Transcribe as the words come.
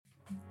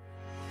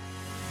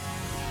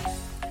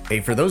Hey,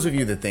 for those of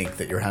you that think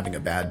that you're having a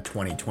bad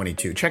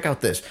 2022, check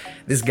out this.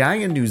 This guy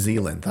in New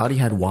Zealand thought he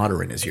had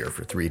water in his ear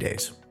for 3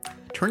 days.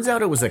 Turns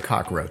out it was a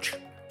cockroach.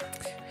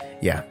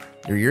 Yeah,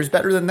 your ear's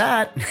better than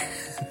that.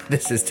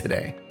 This is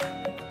Today.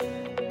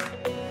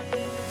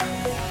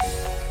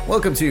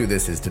 Welcome to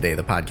This Is Today,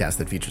 the podcast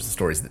that features the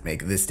stories that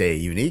make this day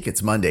unique.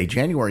 It's Monday,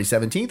 January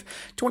 17th,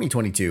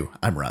 2022.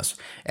 I'm Russ,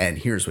 and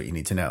here's what you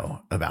need to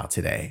know about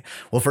today.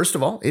 Well, first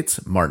of all,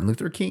 it's Martin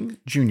Luther King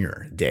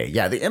Jr. Day.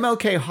 Yeah, the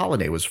MLK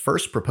holiday was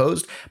first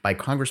proposed by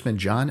Congressman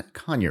John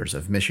Conyers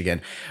of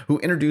Michigan, who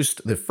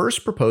introduced the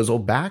first proposal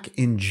back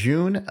in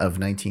June of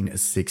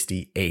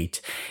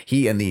 1968.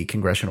 He and the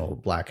Congressional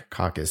Black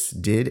Caucus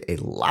did a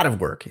lot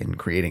of work in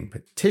creating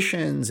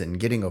petitions and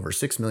getting over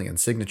 6 million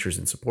signatures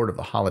in support of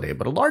the holiday,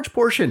 but a large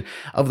portion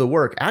of the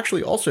work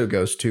actually also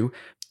goes to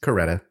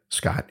Coretta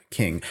Scott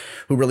King,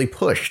 who really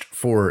pushed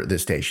for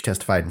this day. She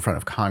testified in front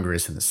of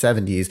Congress in the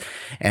 70s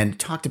and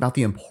talked about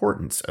the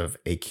importance of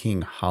a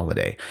King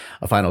holiday.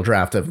 A final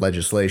draft of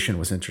legislation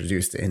was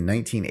introduced in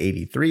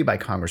 1983 by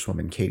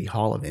Congresswoman Katie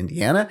Hall of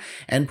Indiana,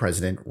 and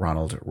President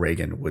Ronald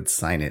Reagan would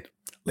sign it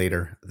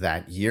later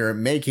that year,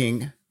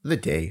 making the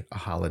day a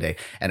holiday.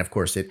 And of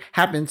course, it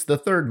happens the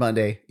third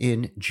Monday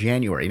in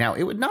January. Now,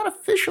 it would not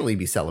officially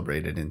be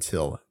celebrated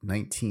until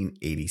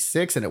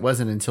 1986, and it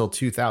wasn't until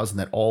 2000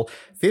 that all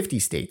 50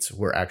 states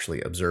were actually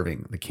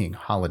observing the King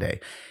holiday.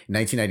 In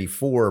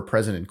 1994,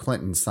 President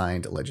Clinton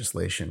signed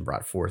legislation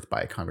brought forth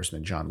by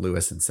Congressman John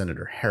Lewis and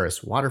Senator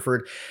Harris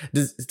Waterford,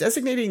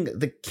 designating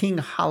the King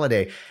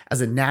holiday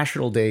as a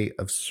national day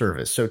of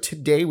service. So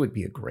today would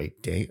be a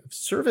great day of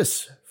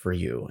service for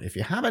you. If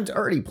you haven't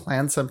already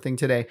planned something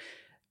today,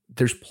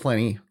 there's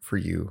plenty for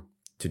you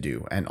to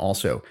do. And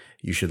also,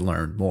 you should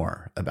learn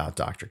more about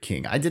Dr.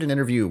 King. I did an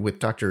interview with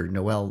Dr.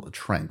 Noel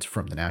Trent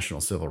from the National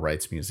Civil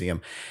Rights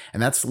Museum,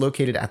 and that's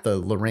located at the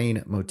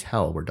Lorraine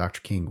Motel where Dr.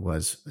 King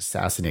was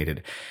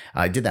assassinated.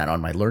 I did that on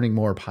my Learning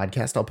More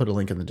podcast. I'll put a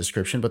link in the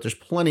description, but there's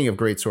plenty of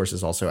great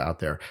sources also out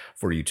there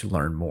for you to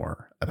learn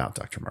more about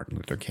Dr. Martin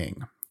Luther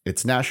King.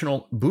 It's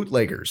National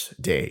Bootleggers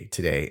Day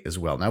today as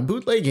well. Now,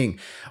 bootlegging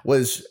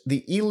was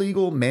the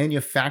illegal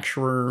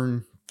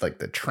manufacturer, like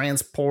the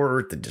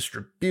transport, the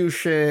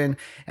distribution,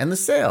 and the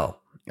sale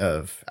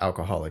of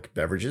alcoholic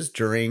beverages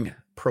during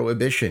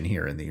Prohibition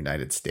here in the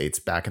United States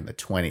back in the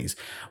 20s.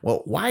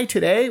 Well, why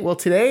today? Well,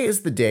 today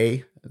is the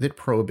day that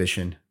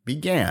Prohibition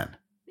began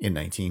in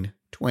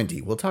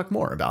 1920. We'll talk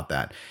more about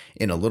that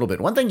in a little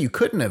bit. One thing you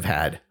couldn't have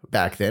had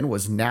back then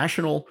was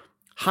National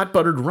Hot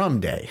Buttered Rum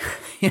Day.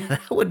 Yeah,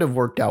 that wouldn't have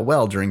worked out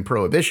well during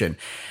Prohibition.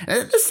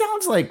 And this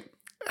sounds like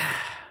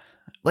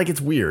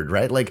it's weird,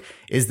 right? Like,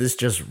 is this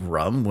just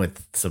rum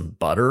with some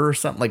butter or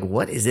something? Like,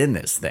 what is in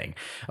this thing?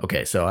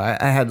 Okay, so I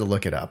had to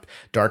look it up.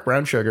 Dark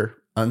brown sugar,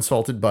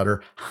 unsalted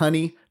butter,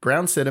 honey,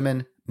 ground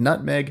cinnamon,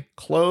 nutmeg,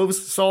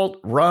 cloves, salt,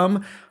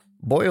 rum,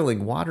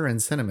 boiling water,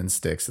 and cinnamon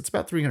sticks. It's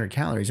about 300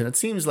 calories, and it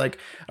seems like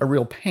a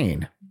real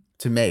pain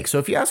to make. So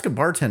if you ask a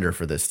bartender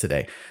for this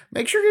today,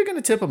 make sure you're going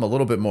to tip them a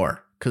little bit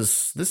more,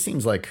 because this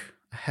seems like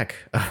a heck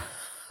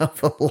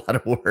of a lot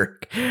of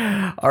work.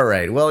 All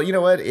right. Well, you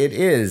know what? It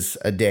is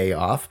a day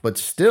off, but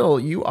still,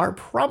 you are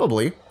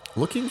probably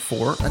looking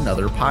for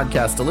another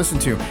podcast to listen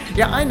to.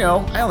 Yeah, I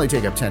know. I only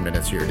take up 10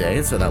 minutes of your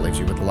day, so that leaves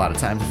you with a lot of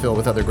time to fill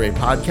with other great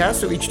podcasts.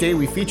 So each day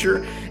we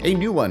feature a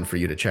new one for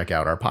you to check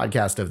out. Our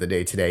podcast of the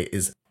day today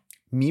is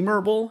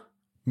Memorable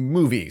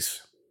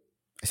Movies.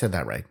 I said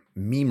that right.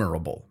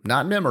 Memorable,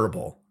 not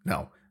memorable.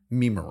 No,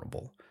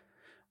 memorable.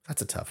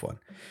 That's a tough one.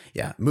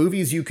 Yeah,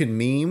 movies you can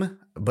meme,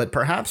 but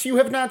perhaps you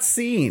have not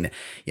seen.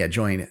 Yeah,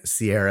 join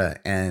Sierra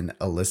and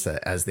Alyssa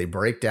as they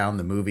break down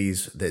the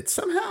movies that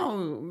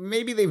somehow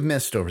maybe they've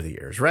missed over the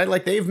years, right?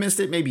 Like they've missed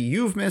it, maybe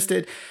you've missed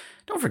it.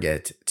 Don't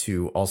forget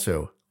to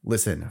also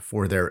listen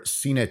for their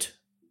Seen It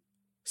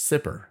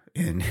Sipper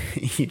in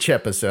each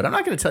episode. I'm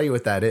not going to tell you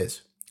what that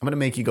is. I'm going to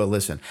make you go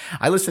listen.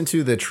 I listened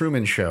to the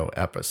Truman Show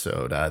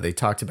episode. They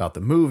talked about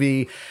the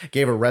movie,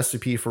 gave a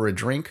recipe for a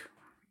drink.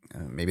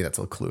 Maybe that's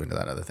a clue into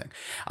that other thing.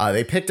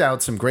 They picked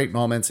out some great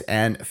moments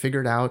and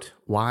figured out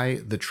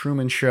why the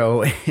Truman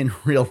Show in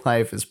real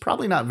life is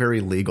probably not very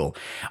legal.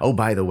 Oh,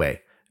 by the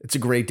way, it's a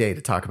great day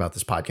to talk about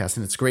this podcast,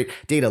 and it's a great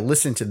day to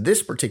listen to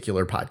this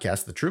particular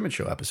podcast, the Truman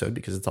Show episode,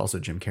 because it's also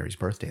Jim Carrey's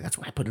birthday. That's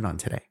why I put it on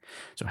today.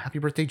 So happy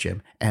birthday,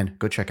 Jim, and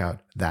go check out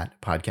that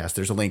podcast.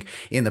 There's a link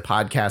in the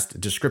podcast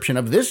description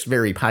of this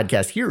very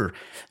podcast here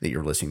that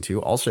you're listening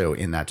to. Also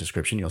in that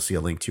description, you'll see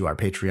a link to our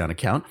Patreon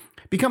account.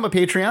 Become a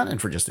Patreon, and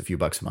for just a few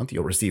bucks a month,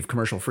 you'll receive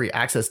commercial-free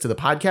access to the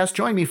podcast.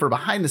 Join me for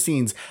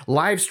behind-the-scenes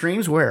live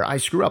streams where I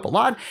screw up a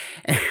lot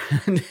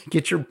and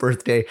get your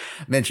birthday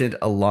mentioned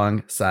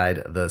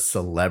alongside the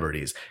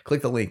celebrities.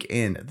 Click the link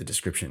in the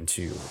description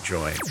to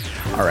join.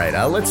 All right,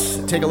 let's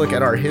take a look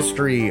at our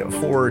history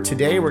for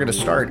today. We're going to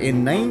start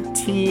in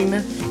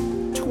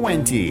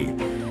 1920.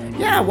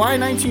 Yeah, why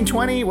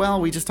 1920?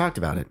 Well, we just talked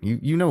about it.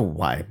 You know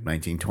why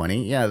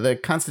 1920. Yeah, the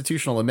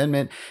constitutional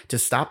amendment to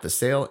stop the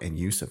sale and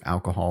use of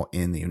alcohol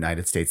in the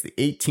United States. The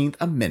 18th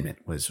Amendment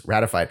was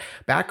ratified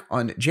back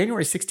on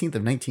January 16th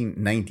of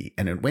 1990,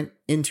 and it went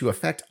into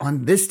effect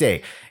on this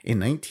day in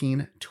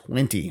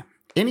 1920.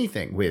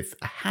 Anything with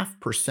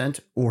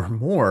 0.5% or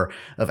more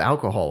of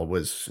alcohol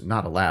was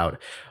not allowed,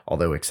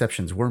 although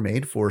exceptions were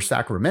made for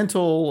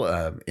sacramental,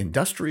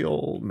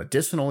 industrial,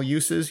 medicinal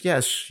uses.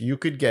 Yes, you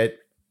could get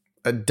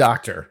a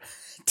doctor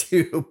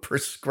to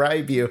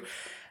prescribe you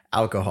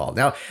alcohol.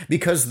 Now,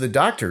 because the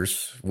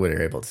doctors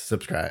were able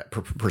to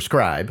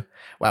prescribe,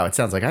 wow, it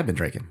sounds like I've been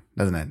drinking,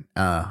 doesn't it?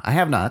 I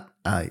have not.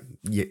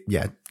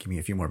 Yeah, give me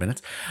a few more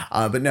minutes.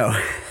 But no,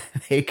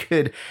 they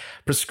could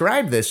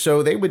prescribe this.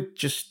 So they would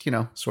just,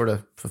 sort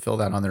of fulfill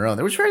that on their own.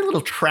 There was very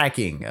little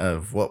tracking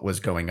of what was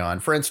going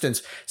on. For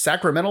instance,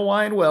 sacramental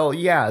wine. Well,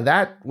 yeah,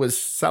 that was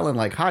selling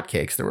like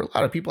hotcakes. There were a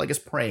lot of people, I guess,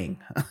 praying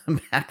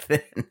back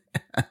then.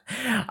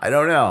 I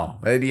don't know.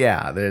 But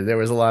yeah, there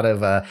was a lot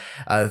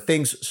of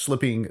things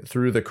slipping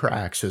through the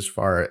cracks as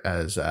far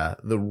as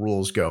the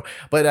rules go.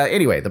 But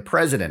anyway, the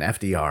president,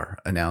 FDR,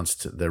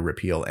 announced the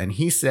repeal, and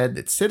he said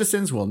that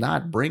citizens will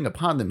not bring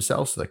upon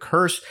themselves the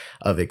curse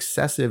of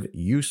excessive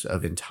use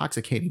of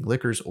intoxicating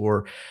liquors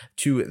or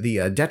to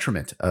the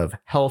detriment of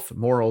health,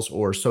 morals,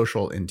 or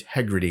social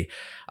integrity.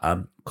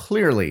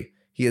 Clearly,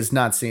 he has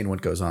not seen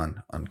what goes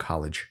on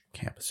college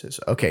campuses.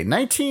 Okay,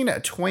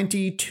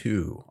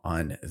 1922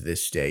 on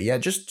this day. Yeah,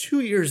 just 2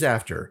 years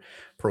after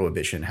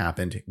Prohibition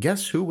happened.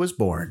 Guess who was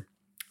born?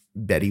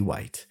 Betty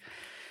White.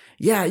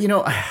 Yeah,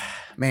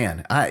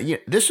 man,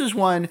 this is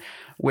one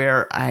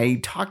where I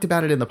talked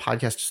about it in the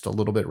podcast just a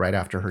little bit right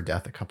after her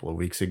death a couple of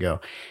weeks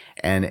ago.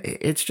 And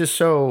it's just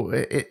so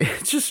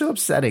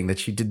upsetting that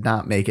she did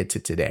not make it to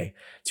today,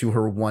 to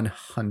her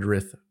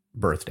 100th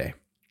birthday.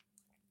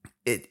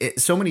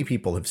 So many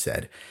people have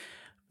said,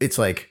 it's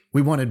like,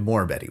 we wanted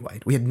more Betty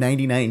White. We had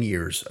 99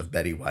 years of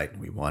Betty White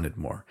and we wanted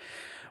more.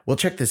 Well,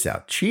 check this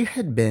out. She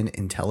had been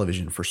in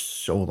television for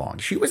so long.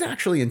 She was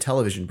actually in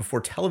television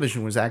before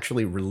television was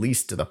actually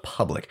released to the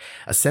public.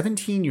 A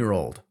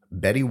 17-year-old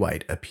Betty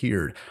White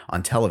appeared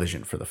on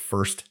television for the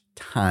first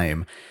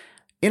time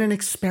in an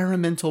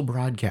experimental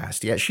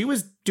broadcast. Yeah, she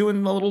was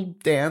doing a little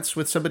dance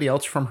with somebody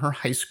else from her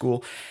high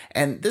school.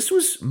 And this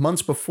was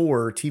months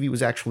before TV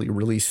was actually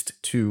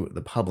released to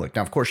the public.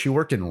 Now, of course, she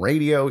worked in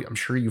radio. I'm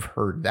sure you've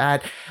heard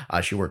that.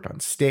 She worked on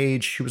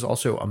stage. She was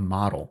also a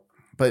model.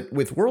 But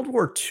with World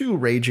War II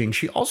raging,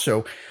 she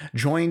also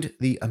joined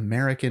the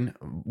American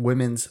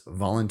Women's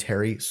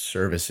Voluntary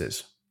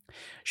Services.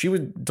 She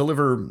would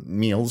deliver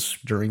meals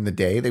during the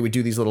day. They would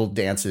do these little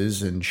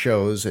dances and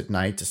shows at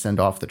night to send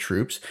off the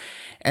troops.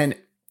 And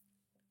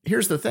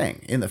here's the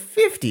thing. In the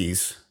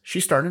 50s, she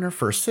started her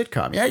first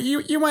sitcom. Yeah,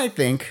 you might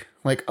think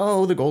like,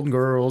 oh, the Golden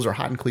Girls or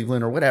Hot in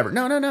Cleveland or whatever.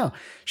 No.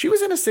 She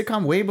was in a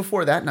sitcom way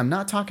before that. And I'm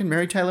not talking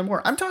Mary Tyler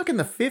Moore. I'm talking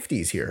the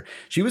 50s here.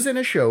 She was in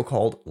a show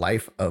called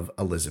Life of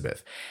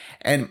Elizabeth.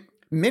 And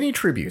many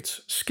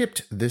tributes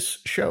skipped this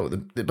show.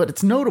 But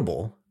it's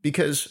notable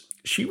because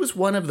she was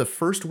one of the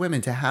first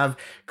women to have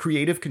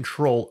creative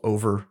control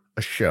over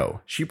a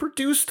show. She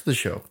produced the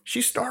show.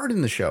 She starred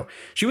in the show.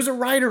 She was a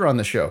writer on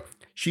the show.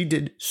 She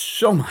did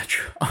so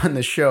much on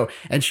the show,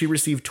 and she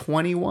received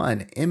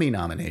 21 Emmy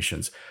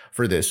nominations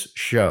for this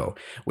show,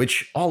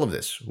 which all of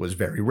this was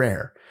very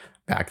rare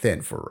back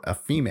then for a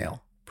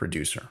female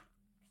producer.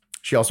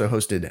 She also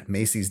hosted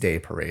Macy's Day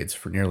Parades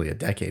for nearly a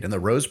decade and the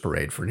Rose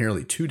Parade for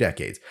nearly 2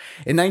 decades.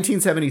 In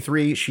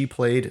 1973, she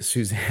played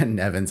Suzanne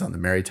Nevins on The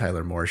Mary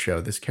Tyler Moore Show.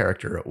 This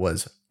character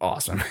was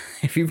awesome.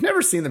 If you've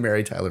never seen The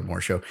Mary Tyler Moore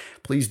Show,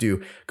 please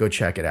do go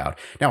check it out.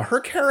 Now, her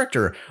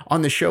character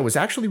on the show was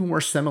actually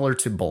more similar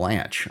to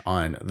Blanche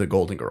on The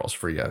Golden Girls,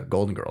 for you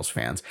Golden Girls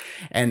fans.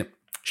 And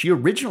she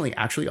originally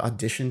actually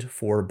auditioned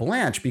for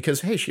Blanche because,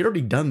 hey, she'd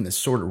already done this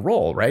sort of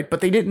role, right? But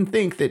they didn't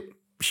think that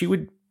she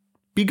would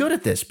be good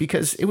at this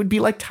because it would be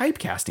like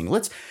typecasting.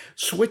 Let's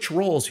switch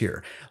roles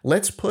here.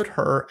 Let's put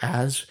her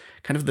as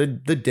kind of the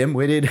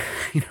dim-witted,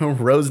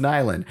 Rose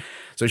Nyland.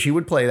 So she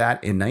would play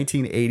that in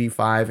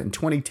 1985. In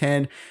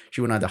 2010,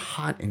 she went on to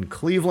Hot in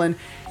Cleveland.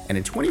 And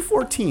in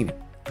 2014,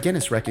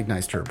 Guinness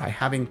recognized her by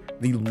having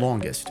the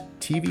longest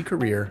TV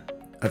career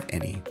of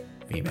any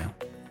female.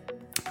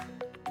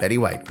 Betty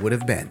White would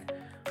have been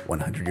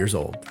 100 years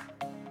old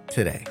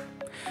today.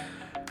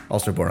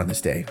 Also born on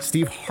this day,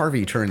 Steve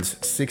Harvey turns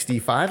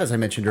 65. As I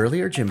mentioned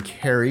earlier, Jim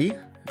Carrey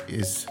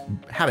is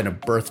having a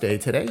birthday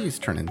today. He's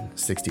turning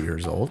 60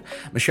 years old.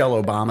 Michelle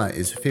Obama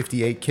is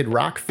 58. Kid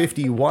Rock,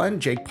 51.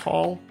 Jake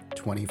Paul,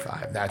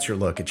 25. That's your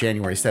look at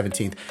January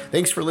 17th.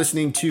 Thanks for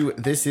listening to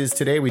This Is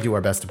Today. We do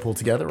our best to pull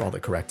together all the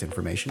correct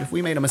information. If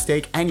we made a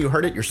mistake and you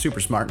heard it, you're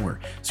super smart and we're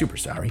super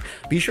sorry.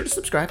 Be sure to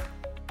subscribe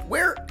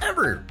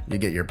wherever you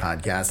get your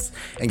podcasts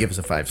and give us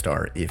a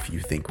 5-star if you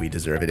think we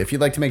deserve it. If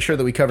you'd like to make sure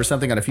that we cover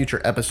something on a future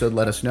episode,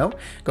 let us know.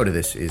 Go to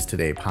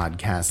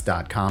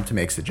thisistodaypodcast.com to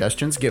make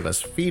suggestions, give us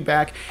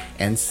feedback,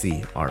 and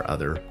see our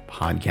other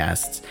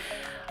podcasts.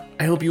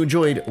 I hope you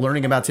enjoyed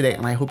learning about today,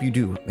 and I hope you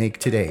do make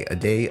today a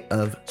day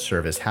of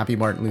service. Happy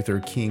Martin Luther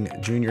King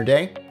Jr.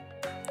 Day.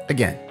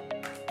 Again,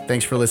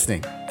 thanks for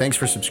listening. Thanks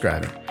for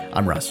subscribing.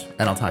 I'm Russ,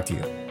 and I'll talk to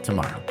you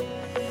tomorrow.